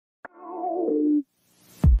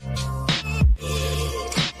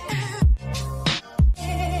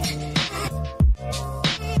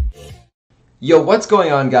Yo, what's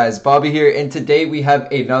going on, guys? Bobby here, and today we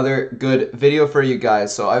have another good video for you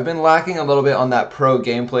guys. So I've been lacking a little bit on that pro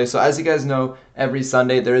gameplay. So as you guys know, every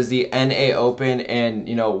Sunday there is the NA Open, and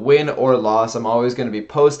win or loss, I'm always going to be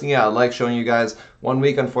posting it. I like showing you guys. One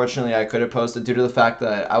week, unfortunately, I couldn't post it due to the fact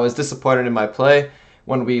that I was disappointed in my play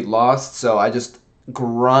when we lost. So I just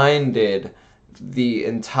grinded the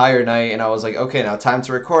entire night, and I was like, okay, now time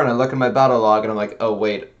to record. And I look at my battle log, and I'm like, oh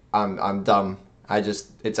wait, I'm dumb.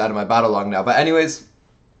 It's out of my battle log now. But anyways,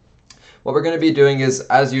 what we're going to be doing is,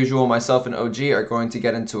 as usual, myself and OG are going to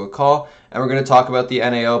get into a call, and we're going to talk about the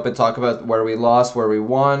NA Open, talk about where we lost, where we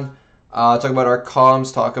won, talk about our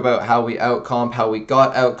comms, talk about how we outcomped, how we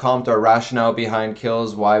got outcomped, our rationale behind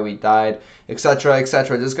kills, why we died, etc.,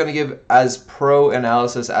 etc. Just going to give as pro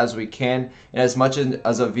analysis as we can, and as much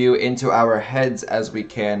as a view into our heads as we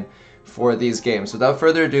can for these games. Without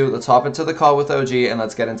further ado, let's hop into the call with OG, and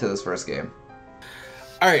let's get into this first game.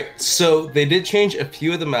 Alright, so they did change a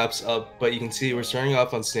few of the maps up, but you can see we're starting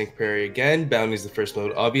off on Snake Prairie again. Bounty's the first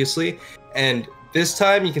mode, obviously. And this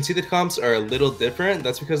time, you can see the comps are a little different.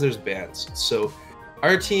 That's because there's bans. So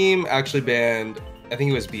our team actually banned, I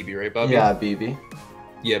think it was BB, right, Bobby? Yeah, BB.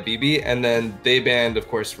 Yeah, BB. And then they banned, of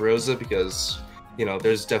course, Rosa, because,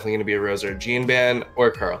 there's definitely going to be a Rosa or Jean ban,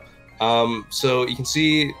 or Carl. So you can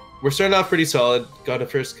see we're starting off pretty solid. Got a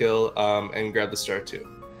first kill, and grabbed the star, too.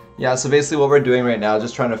 Yeah, so basically what we're doing right now is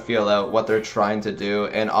just trying to feel out what they're trying to do,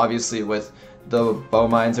 and obviously with the bow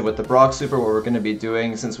mines and with the Brock Super, what we're going to be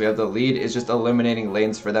doing since we have the lead is just eliminating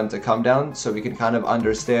lanes for them to come down so we can kind of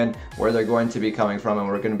understand where they're going to be coming from, and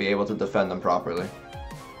we're going to be able to defend them properly.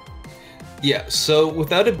 Yeah, so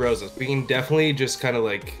without a Roses, we can definitely just kind of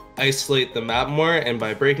like isolate the map more, and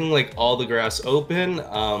by breaking like all the grass open,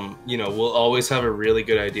 we'll always have a really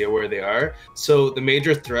good idea where they are. So the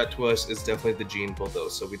major threat to us is definitely the Gene pull though,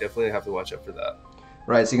 so we definitely have to watch out for that.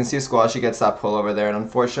 Right, so you can see Squashy gets that pull over there, and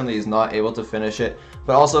unfortunately he's not able to finish it.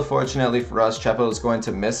 But also fortunately for us, Chepo is going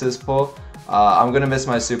to miss his pull. I'm going to miss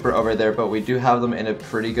my super over there, but we do have them in a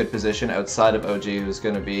pretty good position outside of OG, who's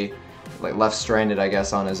going to be like left stranded, I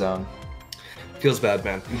guess, on his own. Feels bad,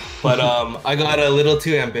 man. But I got a little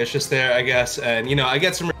too ambitious there, I guess, and I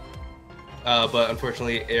get some. But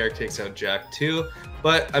unfortunately, Eric takes out Jack too.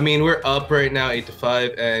 But I mean, we're up right now,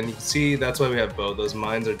 8-5, and you can see that's why we have Bo. Those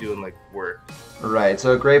mines are doing like work. Right.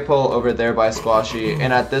 So a great pull over there by Squashy,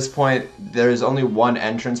 and at this point, there's only one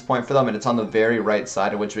entrance point for them, and it's on the very right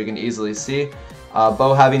side, of which we can easily see.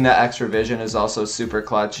 Bo having that extra vision is also super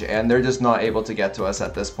clutch, and they're just not able to get to us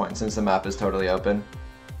at this point since the map is totally open.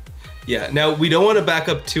 Yeah, now we don't want to back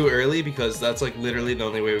up too early because that's like literally the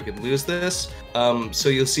only way we could lose this. So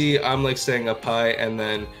you'll see I'm like staying up high, and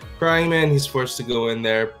then Crying Man, he's forced to go in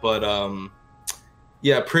there. But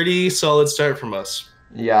yeah, pretty solid start from us.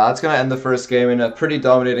 Yeah, that's going to end the first game in a pretty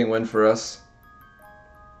dominating win for us.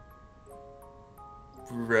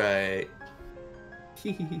 Right.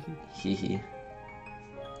 Hehe.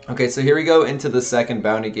 Okay, so here we go into the second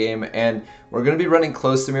bounty game, and we're going to be running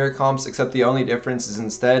close to mirror comps, except the only difference is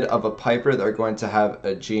instead of a Piper, they're going to have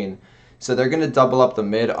a Jean. So they're going to double up the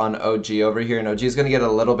mid on OG over here, and OG is going to get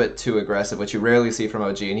a little bit too aggressive, which you rarely see from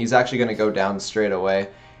OG, and he's actually going to go down straight away.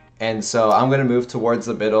 And so I'm going to move towards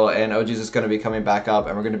the middle, and OG is just going to be coming back up,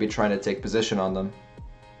 and we're going to be trying to take position on them.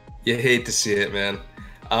 You hate to see it, man.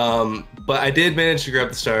 But I did manage to grab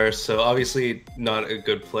the stars, so obviously not a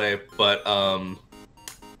good play, but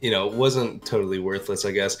wasn't totally worthless,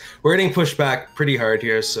 I guess. We're getting pushed back pretty hard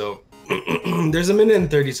here, so there's a minute and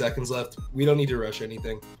 30 seconds left. We don't need to rush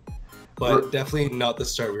anything, but definitely not the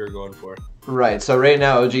start we were going for. Right, so right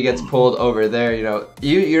now OG gets pulled over there.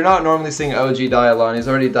 You're not normally seeing OG die alone. He's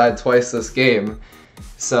already died twice this game.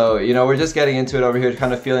 So, we're just getting into it over here,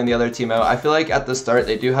 kind of feeling the other team out. I feel like at the start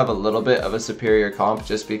they do have a little bit of a superior comp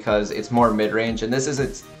just because it's more mid-range, and this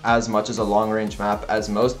isn't as much as a long-range map as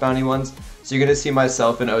most bounty ones. So you're going to see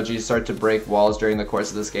myself and OG start to break walls during the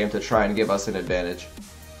course of this game to try and give us an advantage.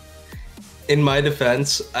 In my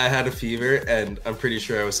defense, I had a fever, and I'm pretty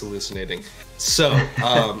sure I was hallucinating. So,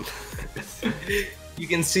 you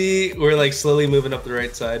can see we're like slowly moving up the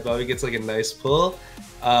right side. Bobby gets like a nice pull.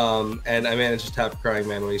 And I managed to tap Crying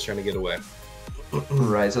Man when he's trying to get away.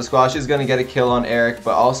 Right, so Squashy's going to get a kill on Eric,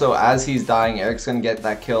 but also as he's dying, Eric's going to get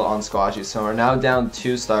that kill on Squashy. So we're now down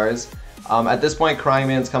 2 stars. At this point, Crying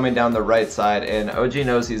Man's coming down the right side, and OG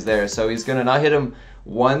knows he's there, so he's going to not hit him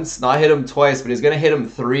once, not hit him twice, but he's going to hit him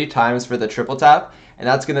 3 times for the triple tap, and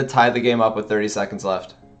that's going to tie the game up with 30 seconds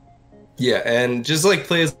left. Yeah, and just like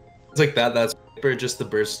plays like that, that's just the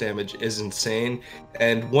burst damage is insane.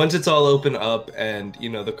 And once it's all open up and, you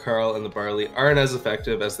know, the Carl and the Barley aren't as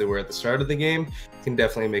effective as they were at the start of the game, you can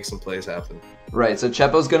definitely make some plays happen. Right, so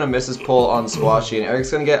Chepo's going to miss his pull on Squashy, and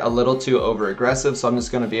Eric's going to get a little too over-aggressive, so I'm just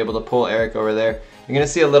going to be able to pull Eric over there. You're going to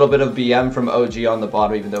see a little bit of BM from OG on the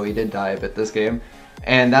bottom, even though he did die a bit this game.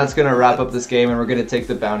 And that's going to wrap up this game, and we're going to take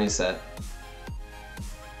the bounty set.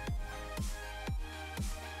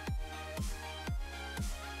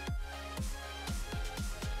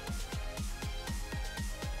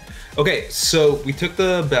 Okay, so we took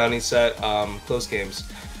the bounty set, close games.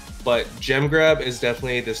 But gem grab is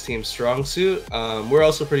definitely this team's strong suit. We're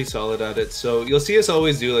also pretty solid at it, so you'll see us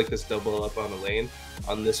always do like this double up on the lane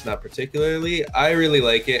on this map particularly. I really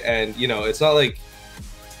like it, and you know, it's not like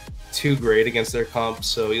too great against their comp,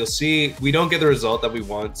 so you'll see we don't get the result that we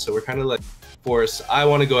want, so we're kind of like forced. I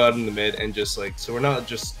want to go out in the mid and just like, so we're not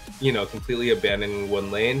just, you know, completely abandoning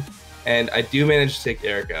one lane, and I do manage to take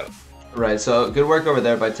Eric out. Right, so good work over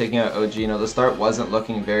there by taking out OG. You know, the start wasn't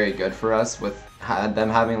looking very good for us with them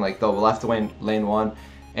having like the left lane one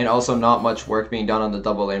and also not much work being done on the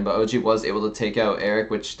double lane, but OG was able to take out Eric,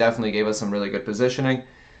 which definitely gave us some really good positioning.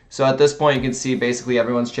 So at this point you can see basically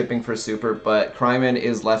everyone's chipping for super, but Cryman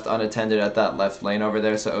is left unattended at that left lane over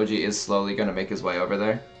there, so OG is slowly going to make his way over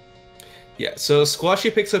there. Yeah, so Squashy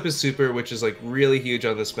picks up his super, which is like really huge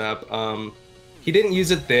on this map. He didn't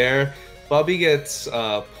use it there. Bobby gets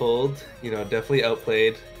pulled, you know, definitely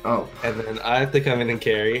outplayed. Oh. And then I have to come in and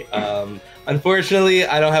carry. Unfortunately,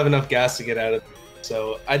 I don't have enough gas to get out of it,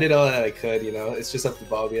 so I did all that I could, you know. It's just up to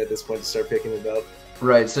Bobby at this point to start picking it up.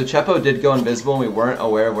 Right, so Chepo did go invisible and we weren't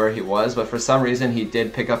aware of where he was, but for some reason he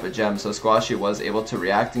did pick up a gem, so Squashy was able to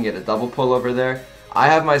react and get a double pull over there. I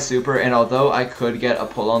have my super, and although I could get a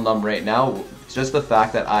pull on them right now, just the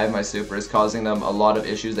fact that I have my super is causing them a lot of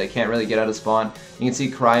issues. They can't really get out of spawn. You can see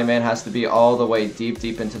Cryman has to be all the way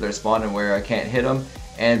deep into their spawn and where I can't hit them.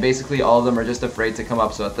 And basically all of them are just afraid to come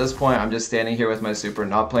up. So at this point, I'm just standing here with my super,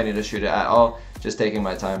 not planning to shoot it at all, just taking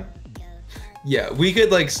my time. Yeah, we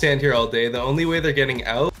could like stand here all day. The only way they're getting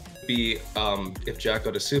out would be if Jack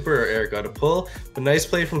got a super or Eric got a pull. But nice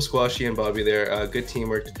play from Squashy and Bobby there. Good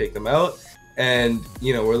teamwork to take them out. And,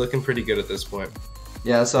 you know, we're looking pretty good at this point.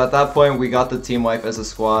 Yeah, so at that point, we got the team wipe as a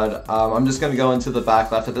squad. I'm just going to go into the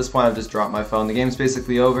back left. At this point, I've just dropped my phone. The game's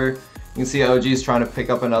basically over. You can see OG's trying to pick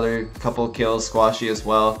up another couple kills, Squashy as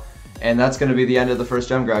well. And that's going to be the end of the first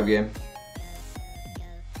gem grab game.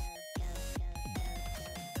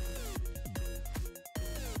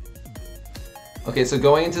 Okay, so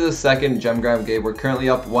going into the second gem grab game, we're currently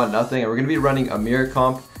up 1-0, and we're going to be running a mirror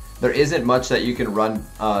comp. There isn't much that you can run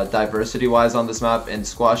diversity-wise on this map, and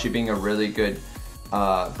Squashy being a really good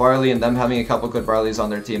Barley and them having a couple good Barleys on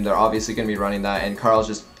their team, they're obviously going to be running that, and Carl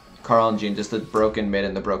and Gene just the broken mid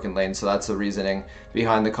and the broken lane, so that's the reasoning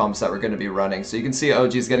behind the comps that we're going to be running. So you can see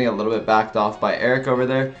OG's getting a little bit backed off by Eric over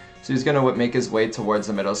there, so he's going to make his way towards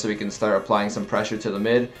the middle so he can start applying some pressure to the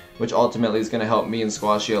mid, which ultimately is going to help me and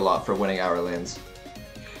Squashy a lot for winning our lanes.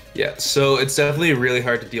 Yeah, so it's definitely really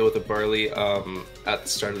hard to deal with a Barley at the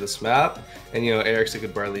start of this map. And, you know, Eric's a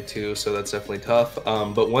good Barley too, so that's definitely tough.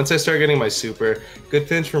 But once I start getting my super, good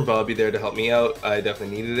finish from Bobby there to help me out. I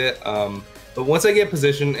definitely needed it. But once I get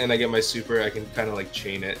positioned and I get my super, I can kind of like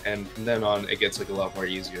chain it. And from then on, it gets like a lot more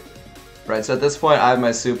easier. Right, so at this point, I have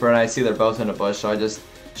my super and I see they're both in a bush, so I just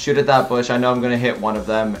shoot at that bush. I know I'm going to hit one of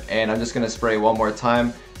them, and I'm just going to spray one more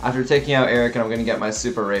time after taking out Eric, and I'm going to get my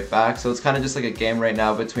super right back. So it's kind of just like a game right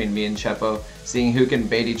now between me and Chepo, seeing who can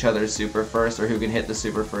bait each other's super first or who can hit the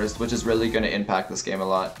super first, which is really going to impact this game a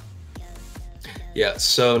lot. Yeah,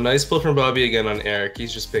 so nice pull from Bobby again on Eric.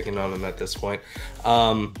 He's just picking on him at this point.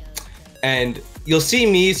 And you'll see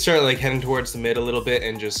me start like heading towards the mid a little bit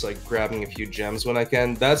and just like grabbing a few gems when I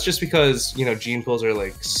can. That's just because, you know, gene pulls are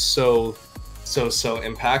like so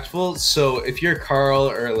impactful. So if you're Carl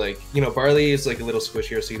or like, you know, Barley is like a little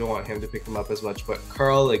squishier, so you don't want him to pick them up as much, but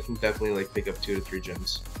Carl like can definitely like pick up 2 to 3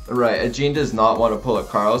 gems. Right, a Gene does not want to pull a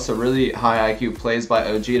Carl, so really high IQ plays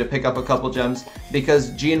by OG to pick up a couple gems, because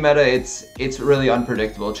Gene meta, it's really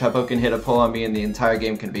unpredictable. Chepo can hit a pull on me and the entire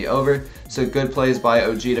game can be over, so good plays by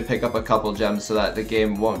OG to pick up a couple gems so that the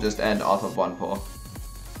game won't just end off of one pull.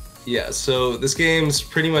 Yeah, so this game's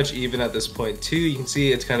pretty much even at this point too. You can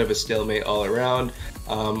see it's kind of a stalemate all around.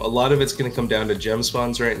 A lot of it's going to come down to gem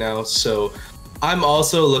spawns right now, so I'm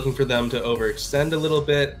also looking for them to overextend a little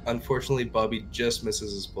bit. Unfortunately, Bobby just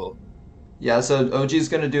misses his pull. Yeah, so OG's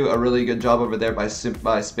going to do a really good job over there by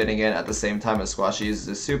spinning in at the same time as Squashy uses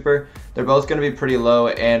his super. They're both going to be pretty low,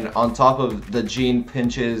 and on top of the Gene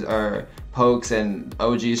pinches or pokes and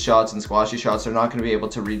OG's shots and Squashy shots, they're not going to be able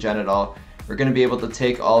to regen at all. we're going to be able to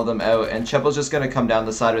take all of them out, and Chepo's just going to come down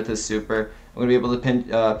the side with his super. I'm going to be able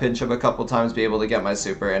to pinch him a couple times, be able to get my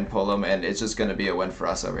super and pull him, and it's just going to be a win for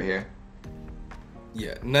us over here.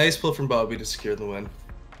 Yeah, nice pull from Bobby to secure the win.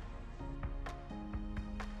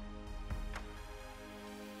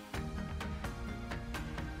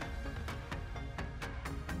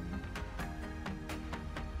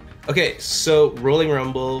 Okay, so Rolling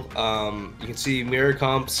Rumble, you can see mirror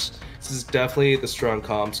comps. This is definitely the strong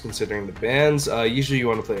comps considering the bans. Usually you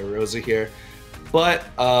want to play a Rosa here, but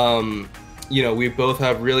you know, we both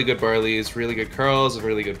have really good Barleys, really good Carls, and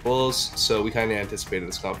really good Bulls, so we kind of anticipated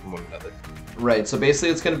this comp from one another. Right, so basically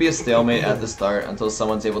it's going to be a stalemate at the start until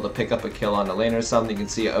someone's able to pick up a kill on a lane or something. You can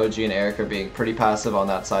see OG and Eric are being pretty passive on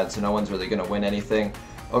that side, so no one's really going to win anything.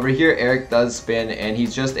 Over here, Eric does spin, and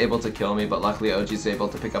he's just able to kill me, but luckily OG's able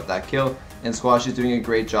to pick up that kill, and Squash is doing a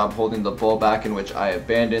great job holding the bull back, in which I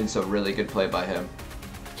abandoned, so really good play by him.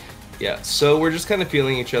 Yeah, so we're just kind of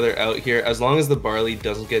feeling each other out here. As long as the Barley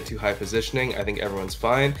doesn't get too high positioning, I think everyone's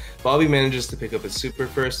fine. Bobby manages to pick up his super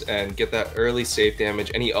first and get that early safe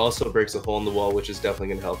damage, and he also breaks a hole in the wall, which is definitely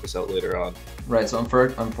going to help us out later on. Right, so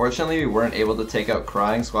unfortunately we weren't able to take out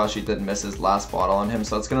Crying. Squashy did miss his last bottle on him,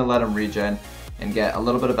 so that's going to let him regen and get a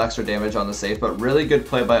little bit of extra damage on the safe, but really good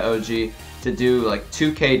play by OG to do like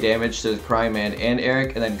 2k damage to Crying Man and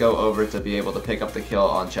Eric, and then go over to be able to pick up the kill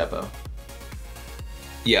on Chepo.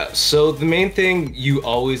 Yeah, so the main thing you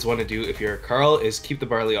always want to do if you're a Carl is keep the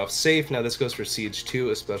Barley off safe. Now this goes for Siege too,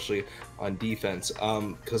 especially on defense,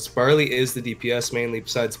 because Barley is the DPS mainly,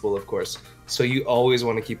 besides Bull of course, so you always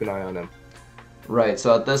want to keep an eye on him. Right,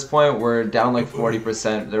 so at this point we're down like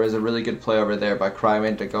 40%. There was a really good play over there by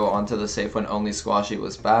Cryman to go onto the safe when only Squashy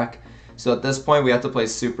was back. So at this point we have to play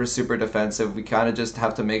super defensive. We kind of just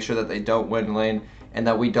have to make sure that they don't win lane, and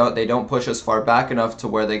that they don't push us far back enough to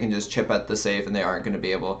where they can just chip at the safe and they aren't going to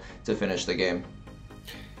be able to finish the game.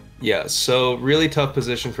 Yeah, so really tough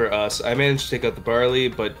position for us. I managed to take out the Barley,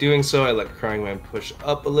 but doing so I let Crying Man push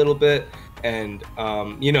up a little bit, and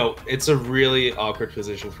you know, it's a really awkward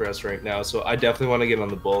position for us right now, so I definitely want to get on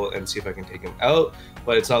the Bull and see if I can take him out,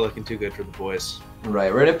 but it's not looking too good for the boys.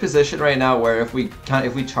 Right, we're in a position right now where if we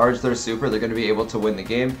charge their super, they're going to be able to win the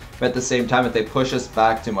game, but at the same time if they push us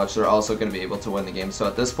back too much, they're also going to be able to win the game. So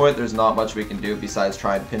at this point there's not much we can do besides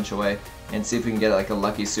try and pinch away and see if we can get like a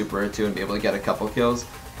lucky super or two and be able to get a couple kills,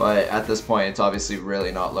 but at this point it's obviously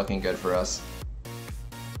really not looking good for us.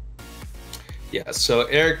 Yeah, so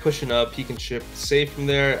Eric pushing up, he can chip safe from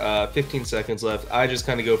there, 15 seconds left. I just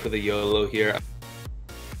kind of go for the YOLO here.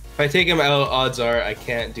 If I take him out, odds are I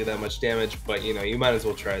can't do that much damage, but you know, you might as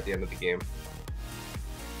well try at the end of the game.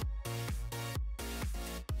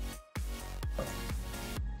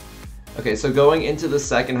 Okay, so going into the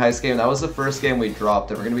second heist game, that was the first game we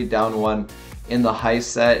dropped, and we're going to be down 1 in the heist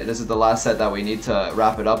set. This is the last set that we need to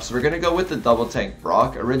wrap it up, so we're going to go with the double tank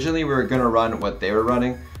Brock. Originally we were going to run what they were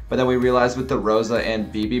running, but then we realized with the Rosa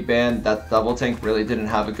and BB ban that double tank really didn't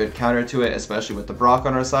have a good counter to it, especially with the Brock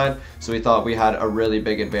on our side, so we thought we had a really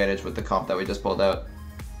big advantage with the comp that we just pulled out.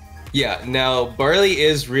 Yeah, now Barley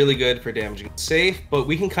is really good for damaging safe, but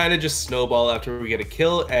we can kind of just snowball after we get a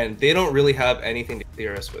kill, and they don't really have anything to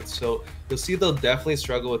clear us with, so you'll see they'll definitely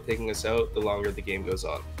struggle with taking us out the longer the game goes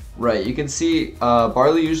on. Right, you can see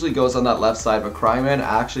Barley usually goes on that left side, but Cryman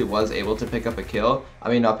actually was able to pick up a kill. I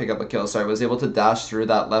mean, not pick up a kill, sorry, was able to dash through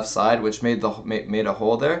that left side, which made a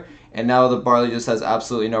hole there. And now the Barley just has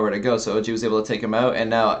absolutely nowhere to go, so OG was able to take him out. And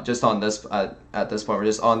now, just on this at this point, we're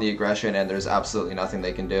just on the aggression, and there's absolutely nothing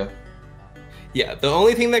they can do. Yeah, the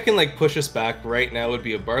only thing that can like push us back right now would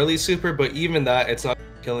be a Barley super, but even that, it's not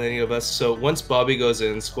killing any of us. So once Bobby goes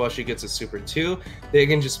in, Squashy gets a super too, they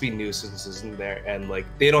can just be nuisances in there, and like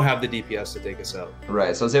they don't have the DPS to take us out.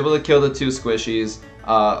 Right, so I was able to kill the 2 squishies.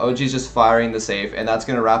 OG's just firing the safe, and that's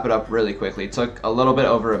going to wrap it up really quickly. It took a little bit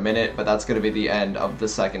over a minute, but that's going to be the end of the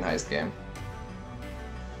second heist game.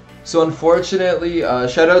 So unfortunately,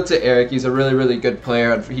 shout out to Eric. He's a really good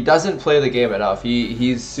player. He doesn't play the game enough.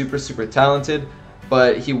 He's super talented,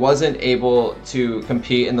 but he wasn't able to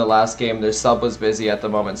compete in the last game. Their sub was busy at the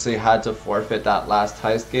moment, so he had to forfeit that last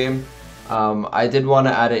heist game. I did want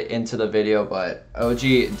to add it into the video, but OG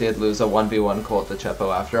did lose a 1v1 Colt to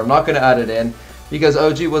Chepo after. I'm not going to add it in because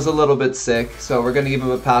OG was a little bit sick, so we're going to give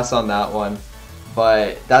him a pass on that one.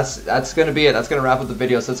 But that's going to be it. That's going to wrap up the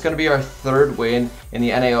video. So it's going to be our 3rd win in the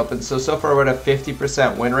NA Open. So far we're at a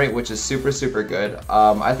 50% win rate, which is super good.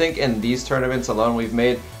 I think in these tournaments alone we've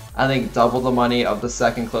made, I think, double the money of the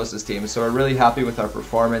second closest team. So we're really happy with our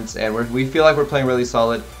performance, and we feel like we're playing really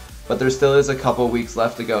solid. But there still is a couple weeks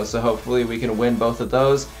left to go, so hopefully we can win both of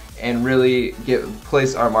those and really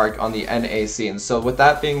place our mark on the NA scene. So with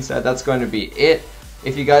that being said, that's going to be it.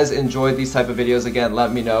 If you guys enjoyed these type of videos, again,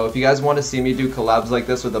 let me know. If you guys want to see me do collabs like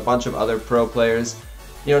this with a bunch of other pro players,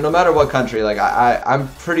 you know, no matter what country, like I'm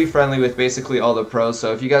pretty friendly with basically all the pros.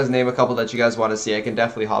 So if you guys name a couple that you guys want to see, I can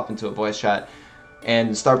definitely hop into a voice chat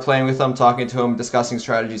and start playing with them, talking to them, discussing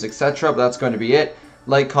strategies, etc. But that's going to be it.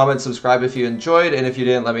 Like, comment, subscribe if you enjoyed, and if you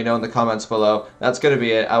didn't, let me know in the comments below. That's going to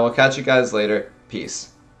be it. I will catch you guys later. Peace.